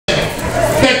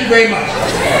very much.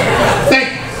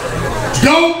 Thank you.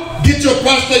 Go get your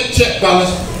prostate checked, fellas.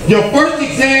 Your first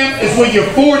exam is when you're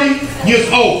 40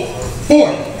 years old.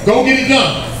 40. Go get it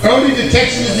done. Early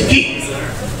detection is the key.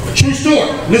 True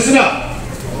story. Listen up.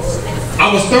 I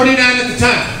was 39 at the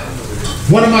time.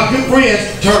 One of my good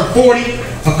friends turned 40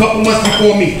 a couple months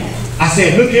before me. I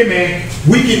said, look here, man,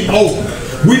 we getting old.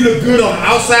 We look good on the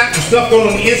outside and stuff going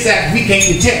on the inside we can't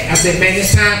detect. I said, man,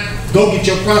 it's time, go get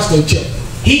your prostate checked.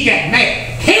 He got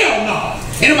mad. Hell no.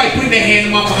 Ain't nobody putting their hand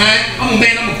in my behind. I'm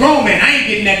a grown man. I ain't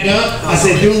getting that done. I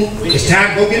said, dude, it's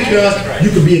time, go get it done.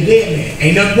 You could be a dead man.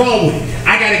 Ain't nothing wrong with it.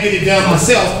 I got to get it done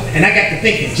myself, and I got to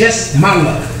thinking, just my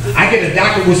luck. I get a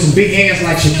doctor with some big hands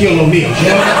like Shaquille O'Neal. You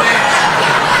know what I'm saying?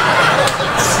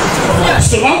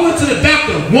 So I went to the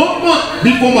doctor 1 month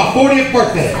before my 40th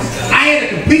birthday. I had a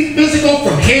complete physical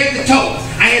from head to toe.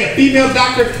 I had a female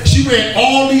doctor. She ran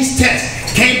all these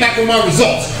tests, came back with my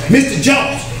results. Mr.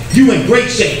 Jones, you in great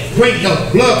shape, great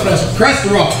health, blood pressure,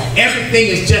 cholesterol, everything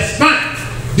is just fine.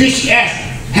 Then she asked me,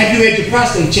 have you had your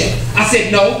prostate checked? I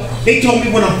said, no. They told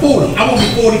me when I'm 40. I won't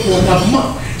be 40 for another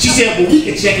month. She said, well, we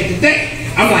can check it today.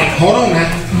 I'm like, hold on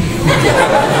now.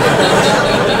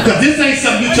 Because this ain't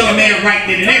something you tell a man right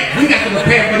then and there. We got to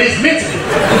prepare for this mentally.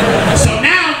 So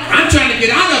now, I'm trying to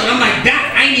get out of it. I'm like, Doc,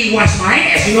 I ain't even wash my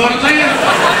ass. You know what I'm saying?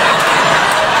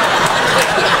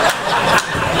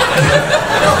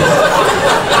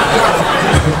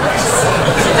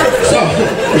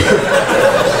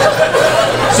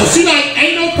 So she like,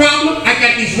 ain't no problem. I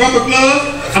got these rubber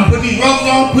gloves. I'm putting these rubbers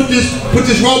on, put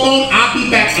this robe on, I'll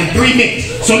be back in 3 minutes.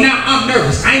 So now I'm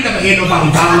nervous. I ain't never had nobody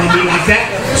violate me like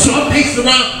that. So I'm pacing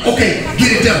around, okay,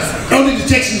 get it done. Early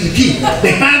detection is the key.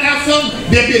 They find out something,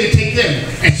 they'll be able to take care of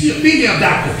it. And she's a female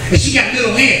doctor, and she got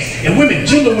little hands. And women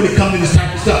jiggle when it comes to this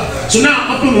type of stuff. So now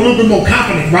I'm feeling a little bit more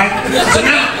confident, right? So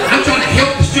now I'm trying to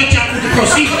help to stretch out with the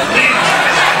procedure.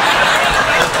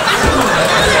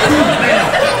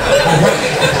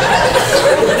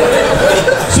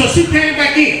 So she came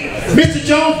back in. Mr.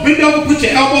 Jones, bend over, put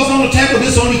your elbows on the table.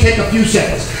 This only take a few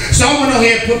seconds. So I went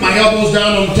ahead and put my elbows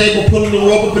down on the table, pulling the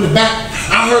rope up in the back.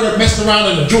 I heard her messing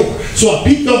around in the drawer. So I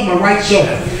peeked over my right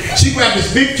shoulder. She grabbed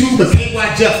this big tube of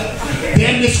KY Jelly.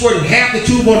 Damn near squirted half the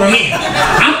tube on her hand.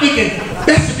 I'm thinking,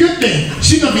 that's a good thing.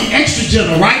 She's gonna be extra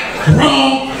gentle, right?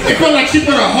 Wrong. It felt like she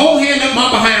put her whole hand up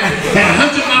my behind at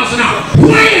 100 miles an hour.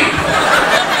 Wham!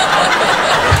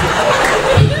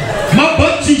 My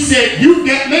butt cheek said, you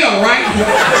got mail, right?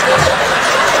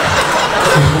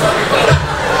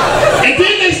 And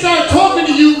then they start talking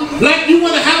to you like you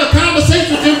want to have a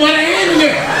conversation with them while they're in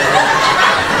there.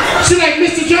 She's like,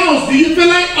 Mr. Jones, do you feel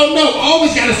like? Oh no,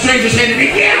 always got a stranger's hand in me.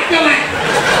 Yeah, I feel like.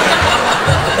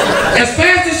 As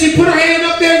fast as she put her hand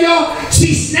up there, y'all,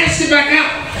 she snatched it back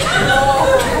out.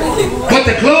 But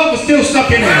the glove was still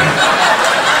stuck in there.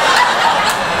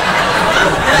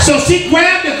 So she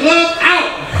grabbed the glove out,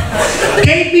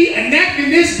 gave me a napkin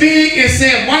this big and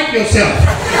said, wipe yourself.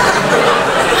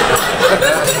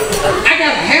 I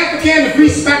got a half a can of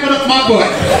grease spackled up my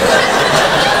butt.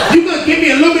 You gonna give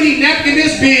me a little bitty napkin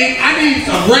this big, I need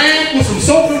some rag with some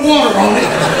soap and water on it.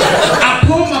 I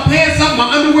pulled my pants up,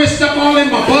 my underwear stuck all in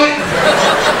my butt.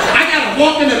 I gotta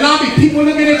walk in the lobby, people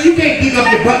looking at you. You can't dig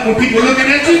up your butt when people looking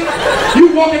at you.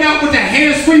 You walking out with that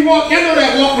hands-free walk. You know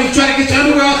that walk when you try to get your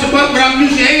underwear out your butt without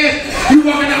using your hands. You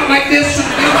walking out like this.